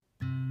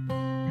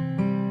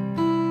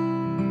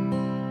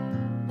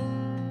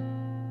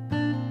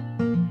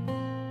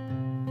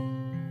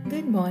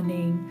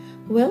morning.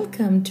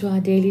 Welcome to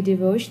our daily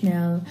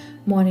devotional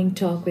morning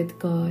talk with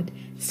God.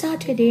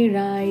 Start your day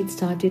right,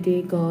 start your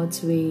day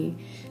God's way.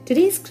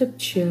 Today's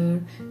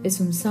scripture is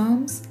from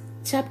Psalms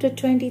chapter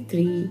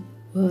 23,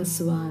 verse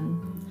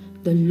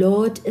 1. The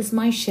Lord is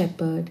my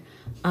shepherd,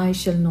 I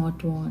shall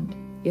not want.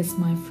 Yes,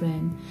 my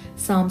friend,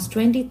 Psalms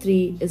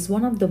 23 is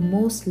one of the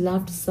most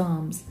loved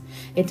psalms.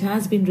 It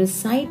has been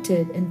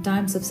recited in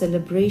times of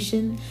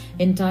celebration,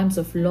 in times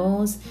of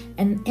loss,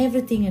 and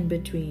everything in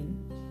between.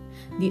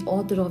 The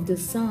author of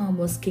this psalm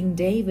was King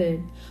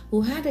David,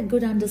 who had a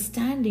good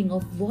understanding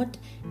of what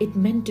it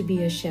meant to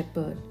be a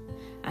shepherd.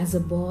 As a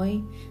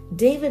boy,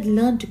 David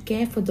learned to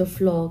care for the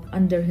flock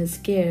under his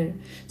care.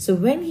 So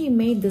when he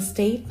made the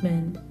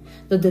statement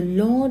that the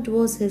Lord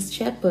was his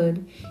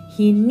shepherd,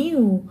 he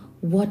knew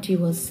what he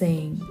was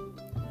saying.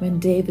 When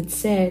David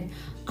said,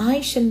 I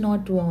shall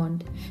not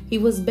want, he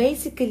was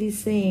basically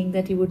saying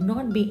that he would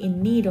not be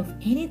in need of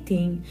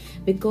anything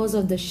because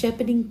of the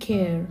shepherding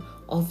care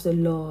of the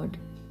Lord.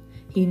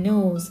 He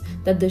knows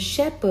that the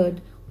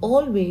shepherd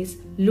always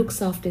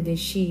looks after their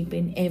sheep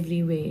in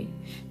every way.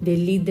 They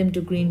lead them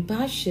to green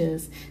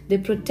pastures, they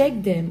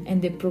protect them,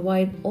 and they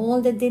provide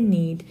all that they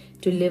need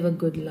to live a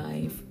good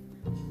life.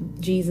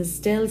 Jesus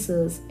tells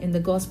us in the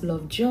Gospel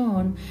of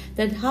John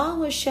that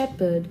how a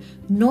shepherd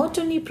not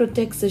only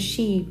protects the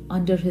sheep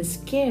under his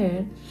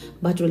care,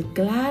 but will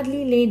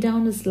gladly lay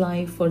down his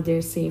life for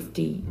their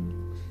safety.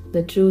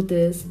 The truth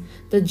is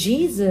that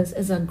Jesus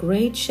is a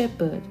great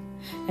shepherd,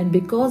 and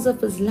because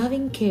of his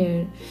loving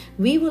care,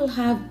 we will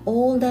have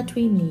all that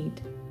we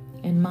need.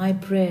 And my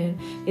prayer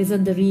is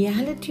that the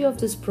reality of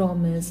this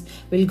promise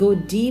will go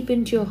deep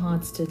into your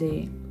hearts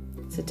today.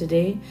 So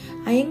today,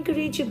 I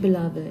encourage you,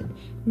 beloved,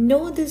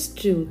 know this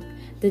truth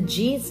that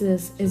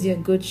Jesus is your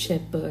good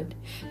shepherd.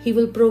 He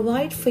will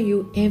provide for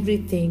you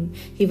everything.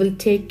 He will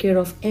take care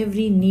of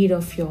every need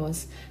of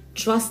yours.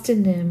 Trust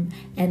in Him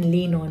and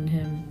lean on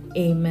Him.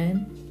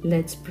 Amen.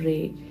 Let's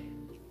pray.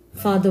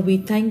 Father, we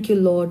thank you,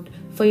 Lord,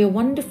 for your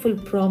wonderful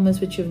promise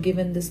which you've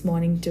given this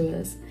morning to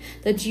us,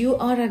 that you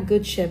are a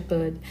good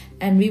shepherd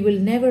and we will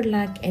never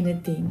lack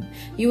anything.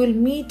 You will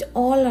meet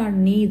all our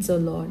needs, O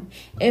Lord.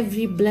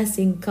 Every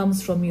blessing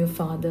comes from you,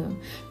 Father.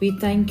 We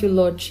thank you,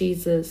 Lord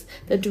Jesus,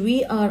 that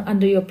we are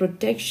under your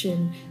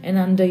protection and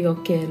under your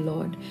care,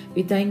 Lord.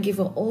 We thank you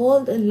for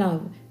all the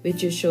love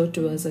which you show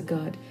to us, O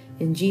God.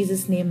 In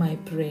Jesus' name I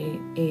pray.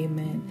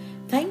 Amen.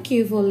 Thank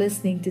you for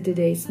listening to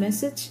today's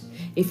message.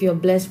 If you're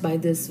blessed by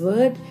this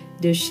word,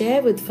 do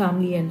share with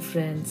family and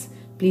friends.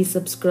 Please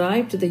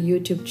subscribe to the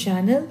YouTube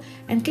channel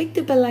and click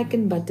the bell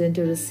icon button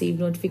to receive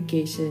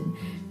notification.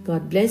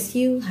 God bless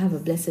you. Have a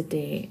blessed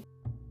day.